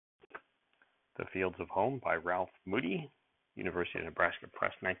The Fields of Home by Ralph Moody, University of Nebraska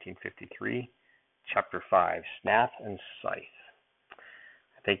Press, 1953, Chapter 5, Snath and Scythe.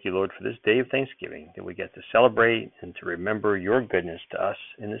 I thank you, Lord, for this day of Thanksgiving, that we get to celebrate and to remember your goodness to us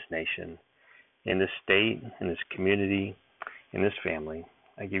in this nation, in this state, in this community, in this family.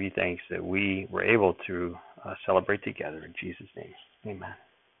 I give you thanks that we were able to celebrate together in Jesus' name. Amen.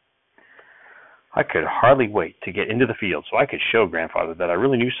 I could hardly wait to get into the field so I could show Grandfather that I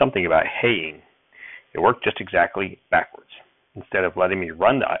really knew something about haying. It worked just exactly backwards. Instead of letting me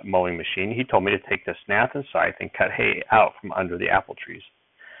run the mowing machine, he told me to take the Snath and Scythe and cut hay out from under the apple trees.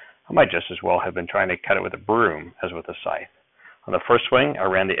 I might just as well have been trying to cut it with a broom as with a scythe. On the first swing, I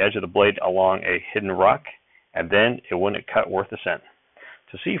ran the edge of the blade along a hidden rock, and then it wouldn't cut worth a cent.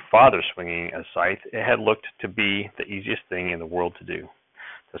 To see Father swinging a scythe, it had looked to be the easiest thing in the world to do.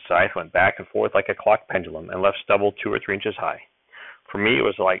 The scythe went back and forth like a clock pendulum and left stubble 2 or 3 inches high. For me, it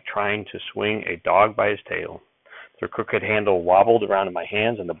was like trying to swing a dog by his tail. The crooked handle wobbled around in my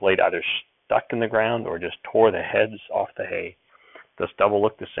hands, and the blade either stuck in the ground or just tore the heads off the hay. The stubble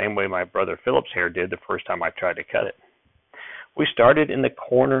looked the same way my brother Philip's hair did the first time I tried to cut it. We started in the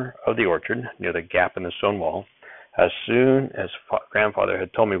corner of the orchard, near the gap in the stone wall. As soon as Grandfather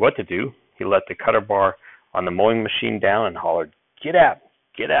had told me what to do, he let the cutter bar on the mowing machine down and hollered, "Get up!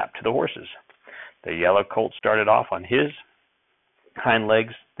 Get up!" to the horses. The yellow colt started off on his hind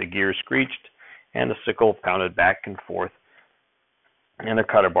legs, the gears screeched, and the sickle pounded back and forth in the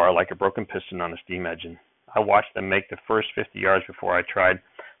cutter bar like a broken piston on a steam engine. I watched them make the first 50 yards before I tried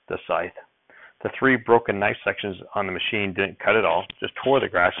the scythe. The 3 broken knife sections on the machine didn't cut at all, just tore the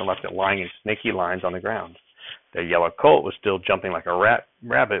grass and left it lying in snaky lines on the ground. The yellow colt was still jumping like a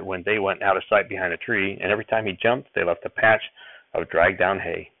rabbit when they went out of sight behind a tree, and every time he jumped, they left a patch of dragged down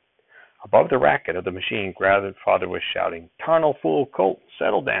hay. Above the racket of the machine, Grandfather was shouting, "Tarnal fool colt,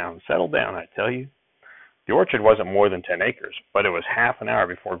 settle down, I tell you." The orchard wasn't more than 10 acres, but it was half an hour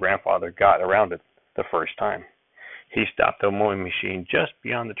before Grandfather got around it the first time. He stopped the mowing machine just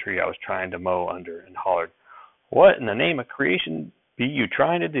beyond the tree I was trying to mow under and hollered, "What in the name of creation be you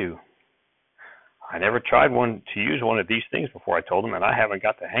trying to do?" "I never tried to use one of these things before," I told him, "and I haven't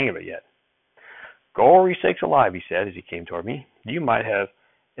got the hang of it yet." "Gory sakes alive," he said as he came toward me. "You might have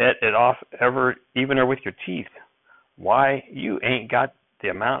et it off evener with your teeth. Why, you ain't got the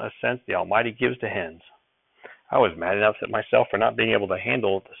amount of sense the Almighty gives to hens." I was mad enough at myself for not being able to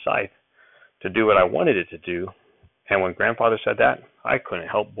handle the scythe to do what I wanted it to do, and when Grandfather said that, I couldn't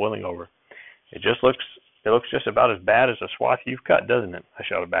help boiling over. It looks just about as bad as a swath you've cut, doesn't it?" I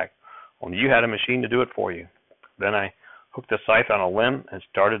shouted back. "Only you had a machine to do it for you." Then I hooked the scythe on a limb and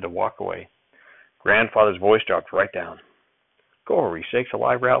started to walk away. Grandfather's voice dropped right down. "Gory sakes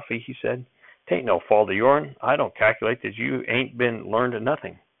alive, Ralphie," he said. "'Tain't no fault of yourn. I don't calculate that you ain't been learned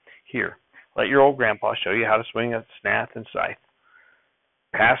nothing. Here, let your old grandpa show you how to swing a snath and scythe.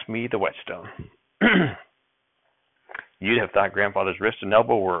 Pass me the whetstone." You'd have thought Grandfather's wrist and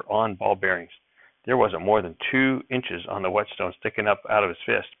elbow were on ball bearings. There wasn't more than 2 inches on the whetstone sticking up out of his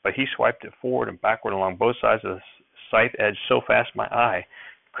fist, but he swiped it forward and backward along both sides of the scythe edge so fast my eye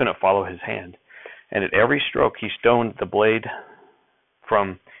couldn't follow his hand. And at every stroke he stoned the blade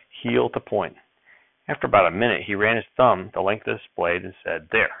from heel to point. After about a minute, he ran his thumb the length of this blade and said,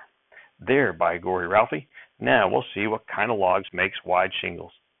 There, by gory, Ralphie. Now we'll see what kind of logs makes wide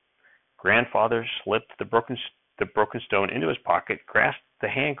shingles." Grandfather slipped the broken stone into his pocket, grasped the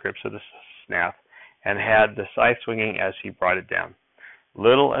hand grips of the snath, and had the scythe swinging as he brought it down.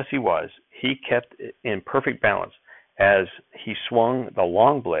 Little as he was, he kept it in perfect balance as he swung the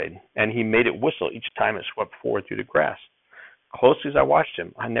long blade, and he made it whistle each time it swept forward through the grass. Closely as I watched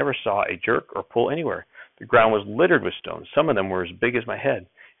him, I never saw a jerk or pull anywhere. The ground was littered with stones. Some of them were as big as my head,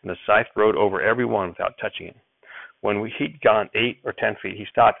 and the scythe rode over every one without touching it. When he'd gone 8 or 10 feet, he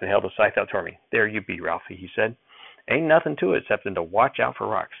stopped and held the scythe out toward me. "There you be, Ralphie," he said. "Ain't nothing to it except to watch out for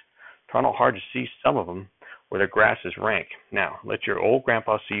rocks. Tarnal hard to see some of them where the grass is rank. Now, let your old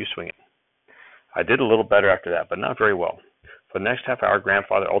grandpa see you swing it." I did a little better after that, but not very well. For the next half hour,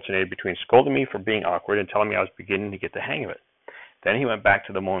 Grandfather alternated between scolding me for being awkward and telling me I was beginning to get the hang of it. Then he went back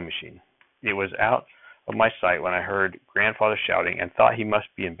to the mowing machine. It was out of my sight when I heard Grandfather shouting and thought he must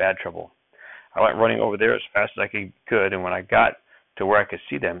be in bad trouble. I went running over there as fast as I could, and when I got to where I could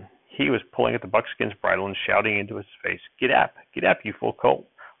see them, he was pulling at the buckskin's bridle and shouting into his face, Get up, you fool colt.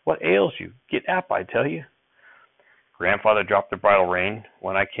 What ails you? Get up, I tell you." Grandfather dropped the bridle rein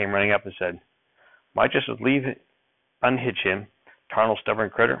when I came running up and said, "Might just as leave unhitch him, tarnal stubborn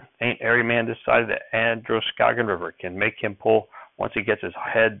critter. Ain't every man this side of the Androscoggin River can make him pull once he gets his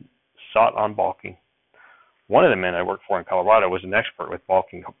head sot on balking." One of the men I worked for in Colorado was an expert with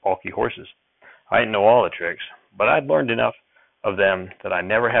balky horses. I didn't know all the tricks, but I'd learned enough of them that I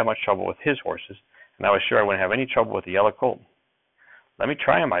never had much trouble with his horses, and I was sure I wouldn't have any trouble with the yellow colt. Let me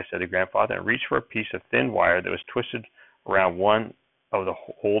try him, I said to Grandfather, and reached for a piece of thin wire that was twisted around one of the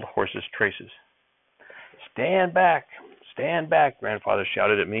old horse's traces. Stand back, Grandfather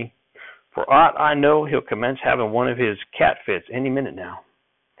shouted at me. For aught I know, he'll commence having one of his cat fits any minute now.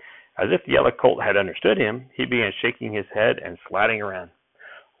 As if the yellow colt had understood him, he began shaking his head and slatting around.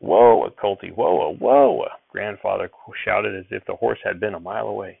 Whoa, Colty, whoa, whoa, Grandfather shouted as if the horse had been a mile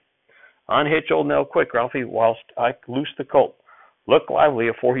away. Unhitch old Nell quick, Ralphie, whilst I loose the colt. Look lively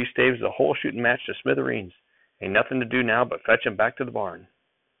afore he staves the whole shooting match to smithereens. Ain't nothing to do now but fetch him back to the barn.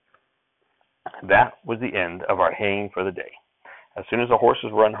 That was the end of our haying for the day. As soon as the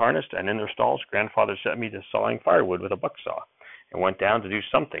horses were unharnessed and in their stalls, Grandfather set me to sawing firewood with a buck saw and went down to do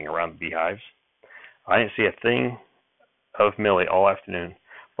something around the beehives. I didn't see a thing of Millie all afternoon,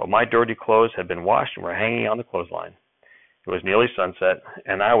 but my dirty clothes had been washed and were hanging on the clothesline. It was nearly sunset,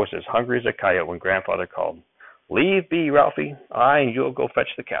 and I was as hungry as a coyote when Grandfather called, Leave be, Ralphie. I and you'll go fetch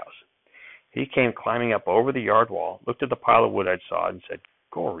the cows. He came climbing up over the yard wall, looked at the pile of wood I'd sawed, and said,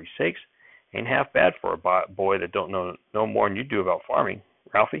 Gory sakes, ain't half bad for a boy that don't know no more than you do about farming.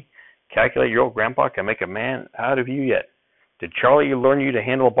 Ralphie, calculate your old grandpa can make a man out of you yet. Did Charlie learn you to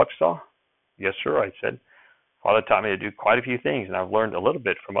handle a buck saw? Yes, sir, I said. Father taught me to do quite a few things, and I've learned a little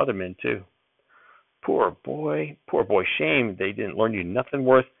bit from other men, too. Poor boy, shame they didn't learn you nothing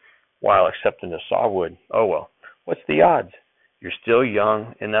worthwhile except to saw wood. Oh, well, what's the odds? You're still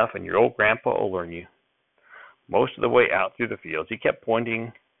young enough, and your old grandpa will learn you. Most of the way out through the fields, he kept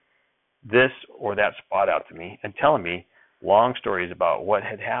pointing this or that spot out to me and telling me long stories about what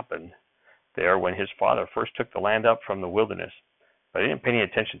had happened there when his father first took the land up from the wilderness, but I didn't pay any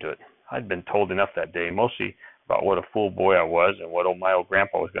attention to it. I'd been told enough that day, mostly about what a fool boy I was and what my old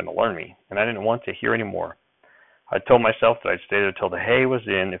grandpa was going to learn me, and I didn't want to hear any more. I told myself that I'd stay there till the hay was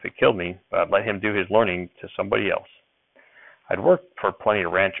in if it killed me, but I'd let him do his learning to somebody else. I'd worked for plenty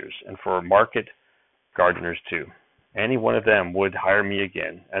of ranchers and for market gardeners too. Any one of them would hire me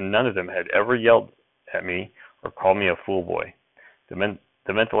again, and none of them had ever yelled at me or called me a fool boy. The minute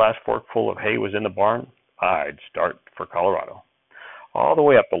the last forkful of hay was in the barn, I'd start for Colorado. All the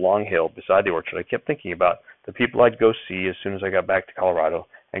way up the long hill beside the orchard, I kept thinking about the people I'd go see as soon as I got back to Colorado,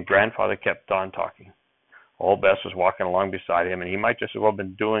 and Grandfather kept on talking. Old Bess was walking along beside him, and he might just as well have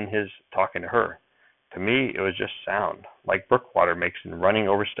been doing his talking to her. To me, it was just sound, like brook water makes in running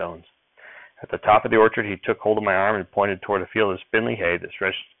over stones. At the top of the orchard, he took hold of my arm and pointed toward a field of spindly hay that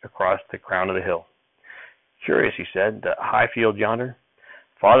stretched across the crown of the hill. Curious, he said, that high field yonder.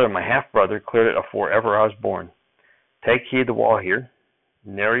 Father and my half-brother cleared it afore ever I was born. Take heed the wall here.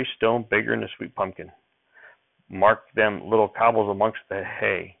 Nary stone bigger than a sweet pumpkin. Mark them little cobbles amongst the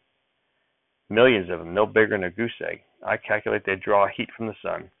hay. Millions of them, no bigger than a goose egg. I calculate they draw heat from the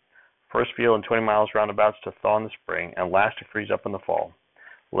sun. First field and 20 miles roundabouts to thaw in the spring, and last to freeze up in the fall.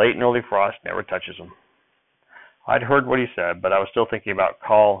 Late and early frost never touches them. I'd heard what he said, but I was still thinking about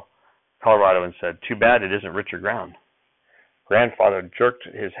Colorado and said, Too bad it isn't richer ground. Grandfather jerked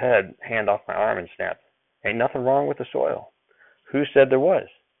his hand off my arm and snapped, Ain't nothing wrong with the soil. Who said there was?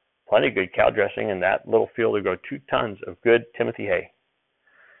 Plenty of good cow dressing in that little field to grow 2 tons of good Timothy hay.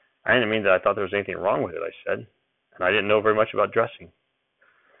 I didn't mean that I thought there was anything wrong with it, I said, and I didn't know very much about dressing.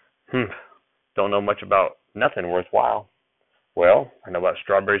 Don't know much about nothing worthwhile. Well, I know about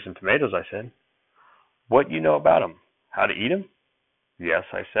strawberries and tomatoes, I said. What do you know about 'em? How to eat 'em? Yes,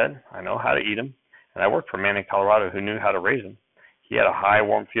 I said, I know how to eat 'em, and I worked for a man in Colorado who knew how to raise 'em. He had a high,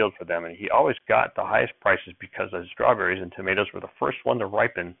 warm field for them, and he always got the highest prices because the strawberries and tomatoes were the first one to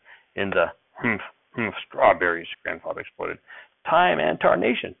ripen in the strawberries, Grandfather exploded. Time and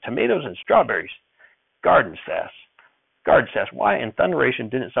tarnation, tomatoes and strawberries. Garden sass. Why in thunderation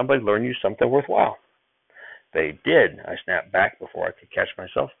didn't somebody learn you something worthwhile? They did, I snapped back before I could catch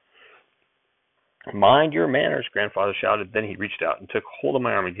myself. Mind your manners, Grandfather shouted. Then he reached out and took hold of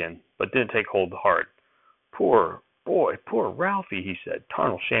my arm again, but didn't take hold hard. Poor boy, poor Ralphie, he said.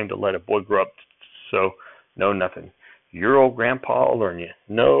 Tarnal shame to let a boy grow up so know nothing. Your old grandpa will learn you.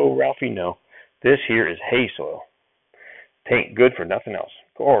 No, Ralphie, no. This here is hay soil. 'Tain't good for nothing else.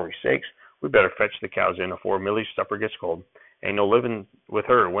 Gory sakes, we better fetch the cows in afore Millie's supper gets cold. Ain't no living with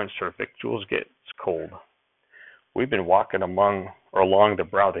her whence her victuals gets cold. We've been walking along the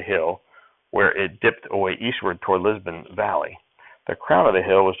brow of the hill, where it dipped away eastward toward Lisbon Valley. The crown of the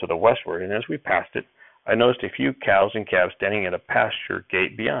hill was to the westward, and as we passed it, I noticed a few cows and calves standing at a pasture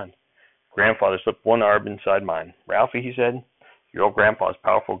gate beyond. Grandfather slipped one arm inside mine. Ralphie, he said, your old grandpa's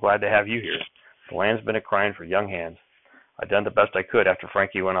powerful glad to have you here. The land's been a-crying for young hands. I'd done the best I could after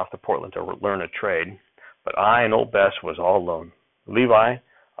Frankie went off to Portland to learn a trade, but I and old Bess was all alone. Levi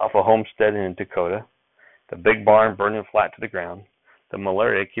off a homestead in Dakota, the big barn burning flat to the ground, the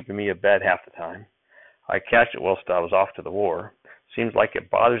malaria keeping me abed half the time. I catched it whilst I was off to the war. Seems like it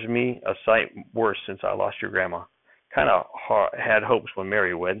bothers me a sight worse since I lost your grandma. Kind of had hopes when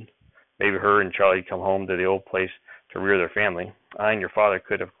Mary wed. Maybe her and Charlie'd come home to the old place to rear their family. I and your father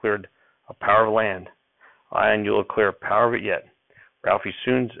could have cleared a power of land. I and you'll clear a power of it yet. Ralphie,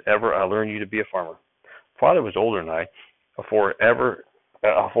 soon as ever I learn you to be a farmer. Father was older than I, before ever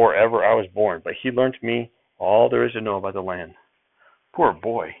I was born, but he learned me all there is to know about the land. Poor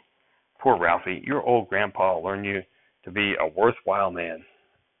boy. Poor Ralphie. Your old grandpa learned you to be a worthwhile man.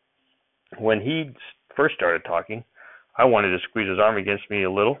 When he first started talking, I wanted to squeeze his arm against me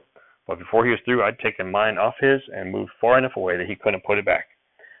a little, but before he was through, I'd taken mine off his and moved far enough away that he couldn't put it back.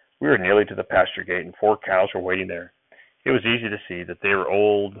 We were nearly to the pasture gate, and 4 cows were waiting there. It was easy to see that they were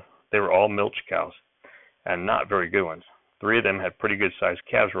old. They were all milch cows, and not very good ones. 3 of them had pretty good-sized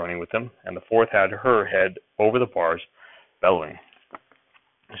calves running with them, and the 4th had her head over the bars, bellowing.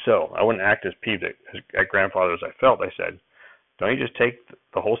 So I wouldn't act as peeved at Grandfather as I felt. I said, "Don't you just take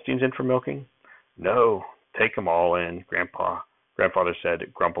the Holsteins in for milking?" "No, take them all in, Grandfather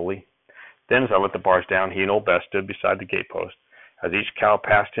said grumpily. Then as I let the bars down, he and old Bess stood beside the gatepost. As each cow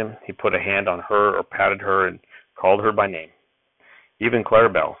passed him, he put a hand on her or patted her and called her by name. Even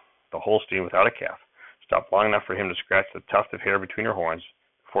Clarabelle, the Holstein without a calf, stopped long enough for him to scratch the tuft of hair between her horns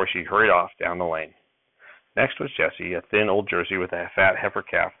before she hurried off down the lane. Next was Jessie, a thin old Jersey with a fat heifer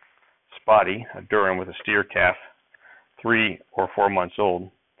calf, Spotty, a Durham with a steer calf 3 or 4 months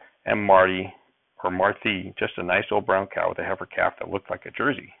old, and Marty, or Marthy, just a nice old brown cow with a heifer calf that looked like a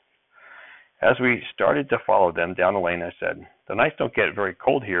Jersey. As we started to follow them down the lane, I said, "The nights don't get very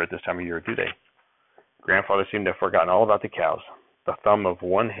cold here at this time of year, do they?" Grandfather seemed to have forgotten all about the cows. The thumb of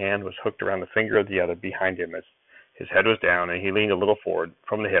one hand was hooked around the finger of the other behind him as his head was down, and he leaned a little forward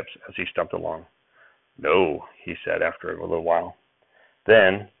from the hips as he stumped along. "No," he said after a little while.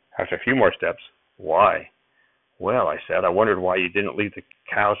 Then, after a few more steps, "Why?" "Well," I said, "I wondered why you didn't leave the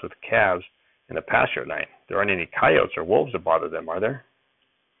cows with the calves in the pasture at night. There aren't any coyotes or wolves to bother them, are there?"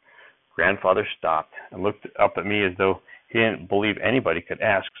 Grandfather stopped and looked up at me as though he didn't believe anybody could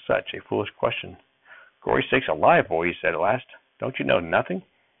ask such a foolish question. "Glory sakes alive, boy," he said at last. "Don't you know nothing?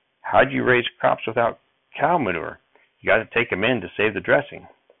 How'd you raise crops without cow manure? You got to take 'em in to save the dressing."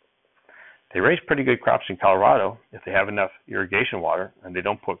 "They raise pretty good crops in Colorado if they have enough irrigation water, and they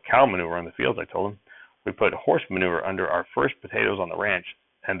don't put cow manure on the fields," I told him. "We put horse manure under our first potatoes on the ranch,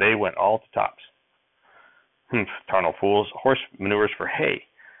 and they went all to tops." "Humph, tarnal fools, horse manure's for hay."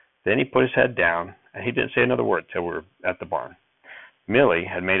 Then he put his head down, and he didn't say another word till we were at the barn. Millie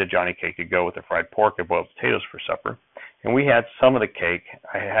had made a johnny cake to go with the fried pork and boiled potatoes for supper, and we had some of the cake.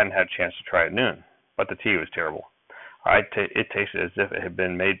 I hadn't had a chance to try at noon, but the tea was terrible. It tasted as if it had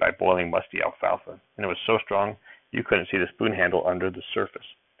been made by boiling musty alfalfa, and it was so strong you couldn't see the spoon handle under the surface.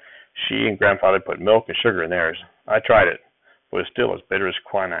 She and Grandfather put milk and sugar in theirs. I tried it, but it was still as bitter as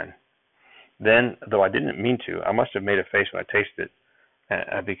quinine. Then, though I didn't mean to, I must have made a face when I tasted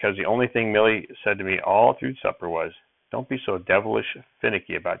it, because the only thing Millie said to me all through supper was, "Don't be so devilish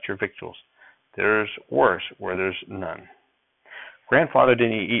finicky about your victuals. There's worse where there's none." Grandfather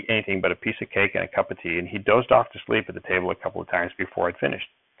didn't eat anything but a piece of cake and a cup of tea, and he dozed off to sleep at the table a couple of times before I'd finished.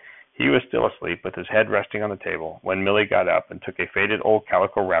 He was still asleep, with his head resting on the table, when Millie got up and took a faded old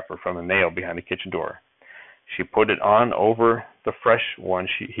calico wrapper from the nail behind the kitchen door. She put it on over the fresh one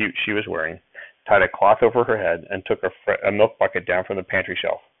she was wearing, tied a cloth over her head, and took a milk bucket down from the pantry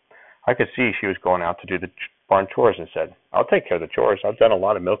shelf. I could see she was going out to do the barn chores and said, "I'll take care of the chores. I've done a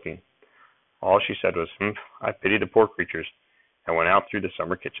lot of milking." All she said was, "I pity the poor creatures," and went out through the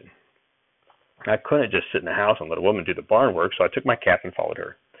summer kitchen. I couldn't just sit in the house and let a woman do the barn work, so I took my cap and followed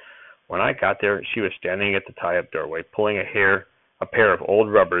her. When I got there, she was standing at the tie-up doorway, pulling a pair of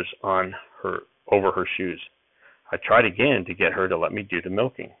old rubbers over her shoes. I tried again to get her to let me do the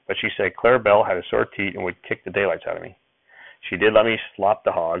milking, but she said Clarabelle had a sore teat and would kick the daylights out of me. She did let me slop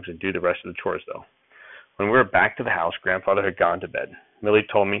the hogs and do the rest of the chores, though. When we were back to the house, Grandfather had gone to bed. Millie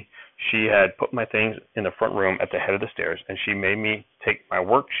told me she had put my things in the front room at the head of the stairs, and she made me take my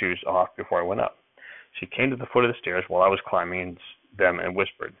work shoes off before I went up. She came to the foot of the stairs while I was climbing them and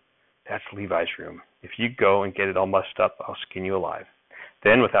whispered, "That's Levi's room. If you go and get it all mussed up, I'll skin you alive."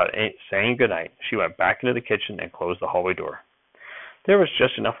 Then, without saying goodnight, she went back into the kitchen and closed the hallway door. There was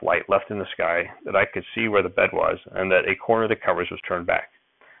just enough light left in the sky that I could see where the bed was, and that a corner of the covers was turned back.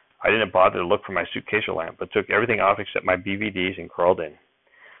 I didn't bother to look for my suitcase or lamp, but took everything off except my BVDs and crawled in.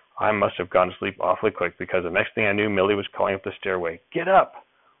 I must have gone to sleep awfully quick, because the next thing I knew, Millie was calling up the stairway. Get up!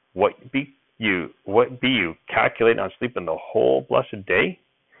 What be you, calculating on sleeping the whole blessed day?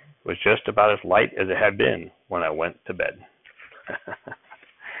 It was just about as light as it had been when I went to bed.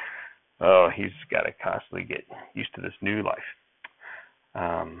 Oh, he's got to constantly get used to this new life.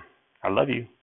 I love you.